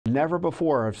Never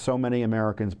before have so many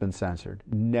Americans been censored.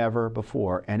 Never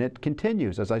before. And it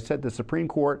continues. As I said, the Supreme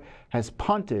Court has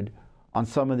punted on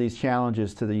some of these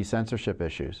challenges to the censorship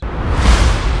issues.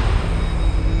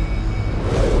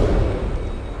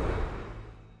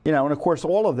 You know, and of course,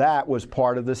 all of that was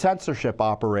part of the censorship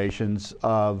operations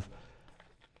of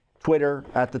Twitter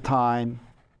at the time.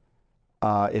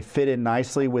 It fit in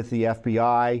nicely with the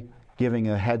FBI giving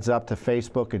a heads up to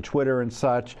Facebook and Twitter and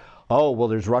such. Oh, well,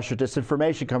 there's Russia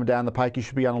disinformation coming down the pike. You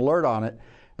should be on alert on it.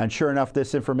 And sure enough,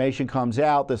 this information comes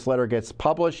out. This letter gets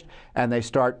published, and they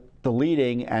start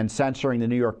deleting and censoring the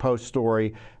New York Post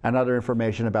story and other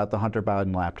information about the Hunter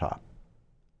Biden laptop.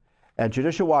 And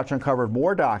Judicial Watch uncovered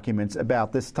more documents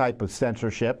about this type of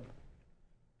censorship,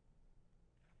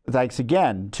 thanks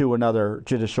again to another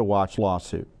Judicial Watch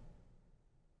lawsuit.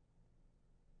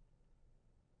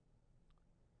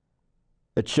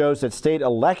 It shows that state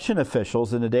election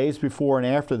officials in the days before and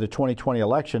after the 2020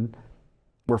 election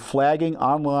were flagging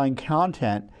online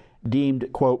content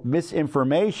deemed, quote,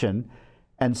 misinformation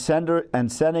and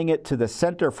sending it to the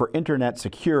Center for Internet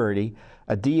Security,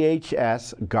 a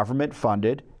DHS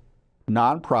government-funded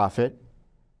nonprofit,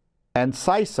 and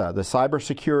CISA, the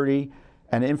Cybersecurity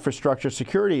and Infrastructure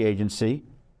Security Agency,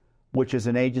 which is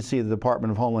an agency of the Department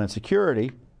of Homeland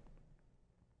Security,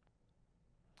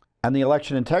 and the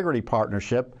Election Integrity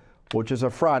Partnership, which is a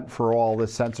front for all the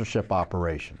censorship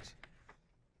operations.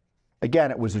 Again,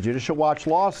 it was a Judicial Watch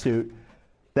lawsuit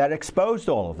that exposed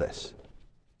all of this.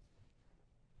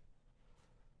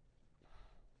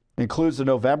 It includes the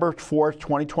November 4th,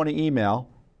 2020 email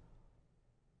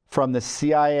from the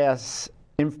CISA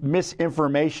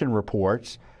misinformation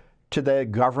reports to the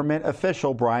government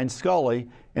official, Brian Scully,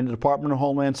 in the Department of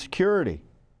Homeland Security,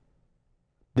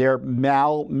 their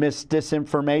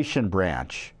disinformation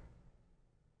branch.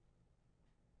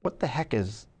 What the heck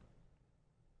is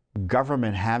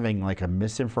government having like a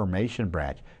misinformation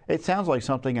branch? It sounds like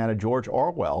something out of George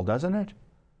Orwell, doesn't it?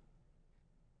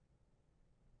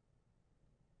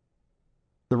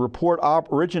 The report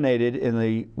originated in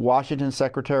the Washington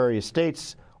Secretary of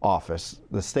State's office,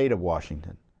 the state of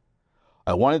Washington.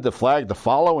 I wanted to flag the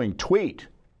following tweet.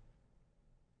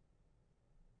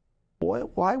 Boy,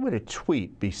 why would a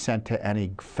tweet be sent to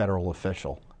any federal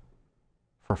official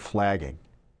for flagging?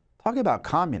 Talk about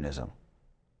communism.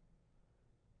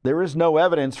 There is no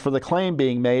evidence for the claim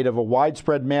being made of a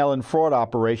widespread mail-in fraud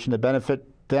operation to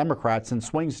benefit Democrats in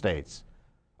swing states.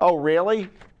 Oh, really?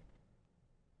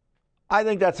 I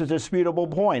think that's a disputable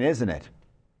point, isn't it?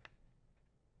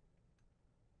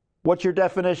 What's your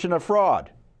definition of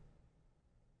fraud?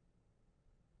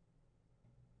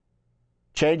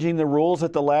 Changing the rules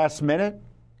at the last minute?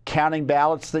 Counting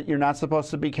ballots that you're not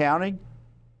supposed to be counting?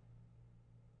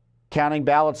 Counting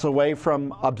ballots away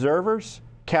from observers?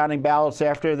 Counting ballots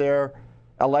after their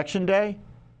election day?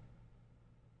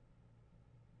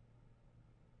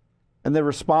 And the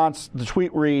response, the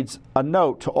tweet reads, a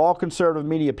note to all conservative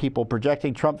media people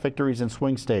projecting Trump victories in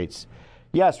swing states.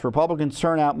 Yes, Republican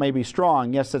turnout may be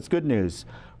strong. Yes, that's good news.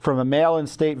 From a mail-in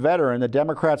state veteran, the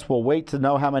Democrats will wait to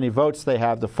know how many votes they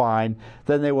have to find,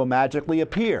 then they will magically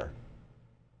appear.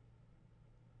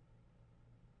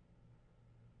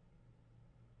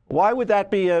 Why would that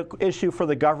be an issue for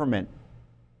the government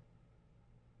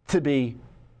to be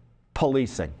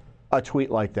policing a tweet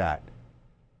like that?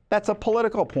 That's a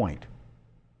political point.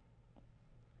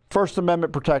 First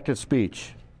Amendment protected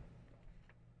speech.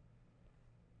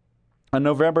 On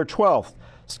November 12th,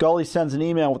 Scully sends an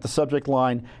email with the subject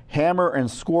line, hammer and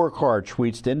scorecard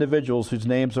tweets to individuals whose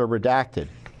names are redacted.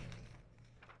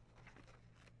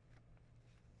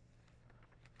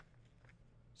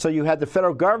 So you had the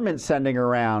federal government sending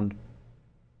around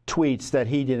tweets that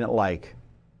he didn't like.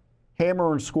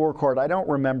 Hammer and scorecard, I don't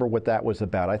remember what that was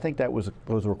about. I think those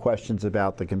were questions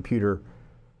about the computer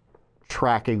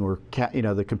tracking or,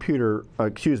 the computer,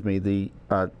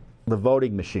 the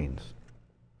voting machines.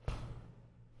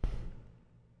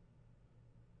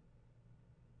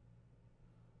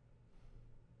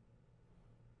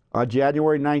 On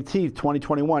January 19th,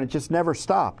 2021, it just never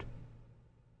stopped.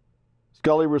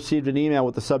 Scully received an email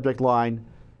with the subject line,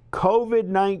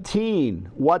 COVID-19,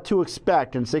 what to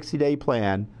expect and 60-day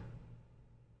plan.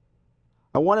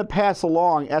 I want to pass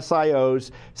along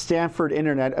SIO's Stanford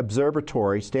Internet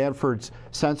Observatory, Stanford's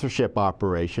censorship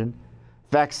operation,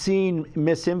 vaccine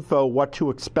misinfo, what to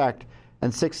expect,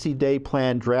 and 60-day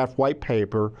plan draft white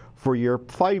paper for your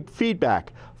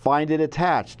feedback. Find it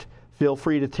attached. Feel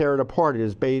free to tear it apart. It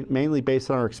is mainly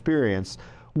based on our experience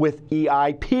with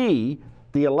EIP,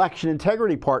 the Election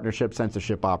Integrity Partnership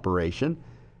censorship operation,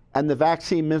 and the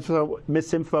vaccine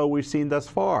misinfo we've seen thus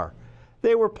far.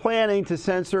 They were planning to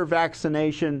censor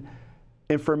vaccination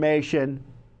information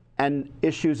and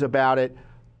issues about it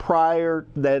prior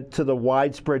to the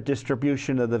widespread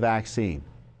distribution of the vaccine.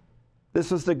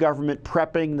 This was the government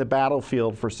prepping the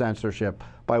battlefield for censorship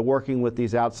by working with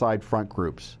these outside front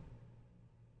groups.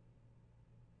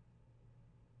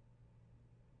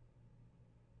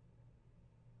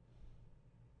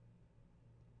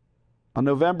 On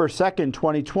November 2nd,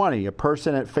 2020, a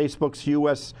person at Facebook's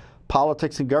U.S.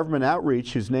 Politics and Government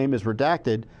Outreach, whose name is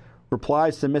redacted,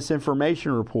 replies to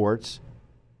misinformation reports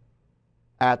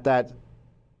at that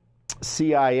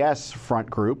CIS front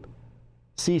group,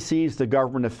 CC's the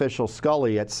government official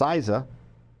Scully at CISA,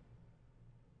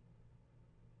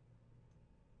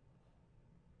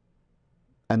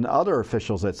 and other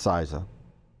officials at CISA,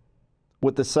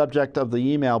 with the subject of the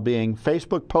email being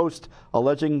Facebook post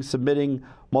alleging submitting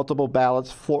multiple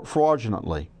ballots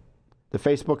fraudulently. The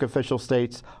Facebook official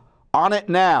states, "On it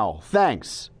now,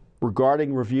 thanks,"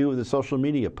 regarding review of the social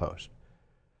media post.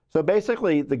 So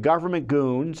basically, the government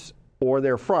goons or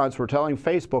their fronts were telling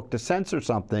Facebook to censor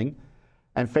something,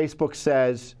 and Facebook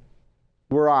says,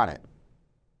 "We're on it."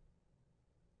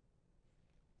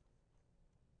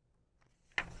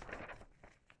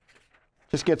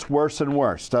 Just gets worse and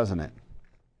worse, doesn't it?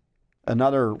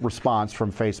 Another response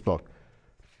from Facebook.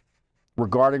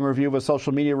 Regarding review of a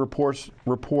social media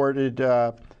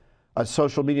a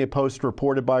social media post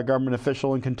reported by a government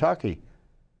official in Kentucky.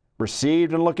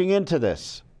 Received and looking into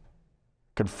this.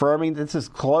 Confirming this is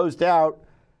closed out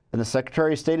and the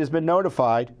Secretary of State has been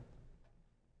notified.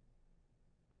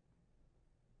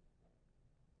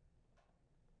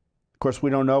 Of course, we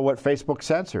don't know what Facebook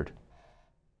censored.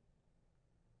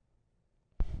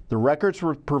 The records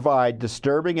provide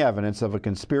disturbing evidence of a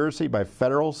conspiracy by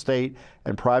federal, state,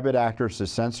 and private actors to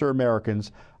censor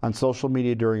Americans on social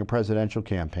media during a presidential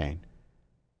campaign.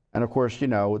 And of course, you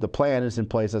know, the plan is in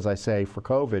place, as I say, for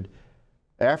COVID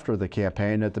after the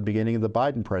campaign at the beginning of the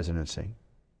Biden presidency.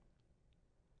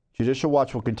 Judicial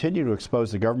Watch will continue to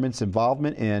expose the government's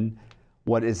involvement in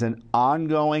what is an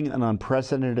ongoing and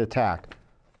unprecedented attack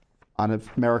on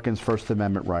Americans' First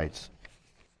Amendment rights.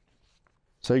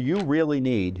 So you really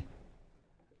need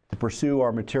to pursue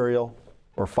our material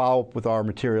or follow up with our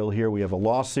material here. We have a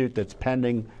lawsuit that's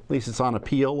pending, at least it's on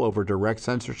appeal, over direct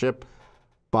censorship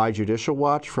by Judicial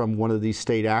Watch from one of these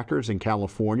state actors in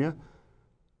California.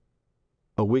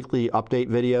 A weekly update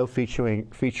video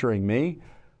featuring me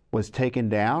was taken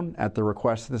down at the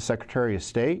request of the Secretary of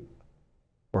State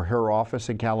or her office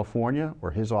in California,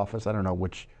 or his office, I don't know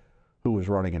who was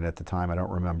running it at the time, I don't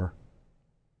remember.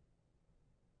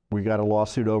 We got a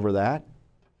lawsuit over that.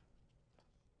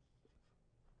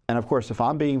 And of course, if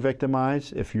I'm being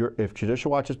victimized, if Judicial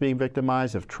Watch is being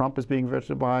victimized, if Trump is being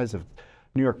victimized, if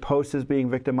New York Post is being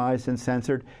victimized and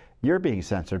censored, you're being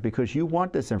censored because you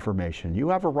want this information. You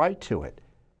have a right to it.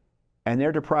 And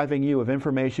they're depriving you of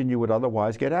information you would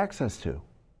otherwise get access to.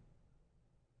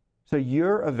 So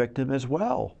you're a victim as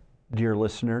well, dear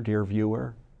listener, dear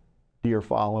viewer, dear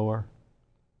follower.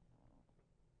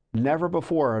 Never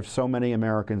before have so many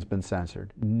Americans been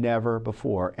censored. Never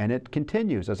before. And it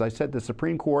continues. As I said, the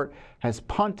Supreme Court has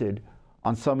punted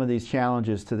on some of these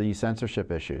challenges to these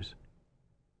censorship issues.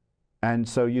 And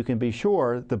so you can be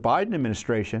sure the Biden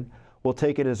administration will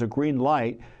take it as a green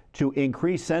light to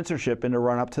increase censorship in the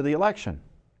run-up to the election.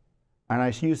 And I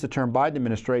use the term Biden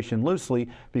administration loosely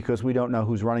because we don't know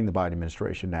who's running the Biden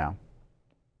administration now.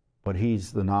 But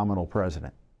he's the nominal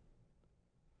president.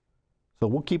 So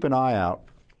we'll keep an eye out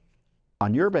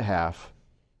on your behalf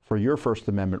for your First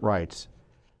Amendment rights.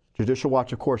 Judicial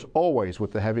Watch, of course, always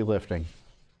with the heavy lifting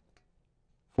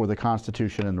for the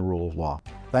Constitution and the rule of law.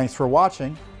 Thanks for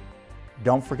watching.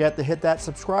 Don't forget to hit that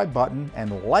subscribe button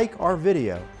and like our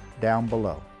video down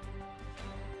below.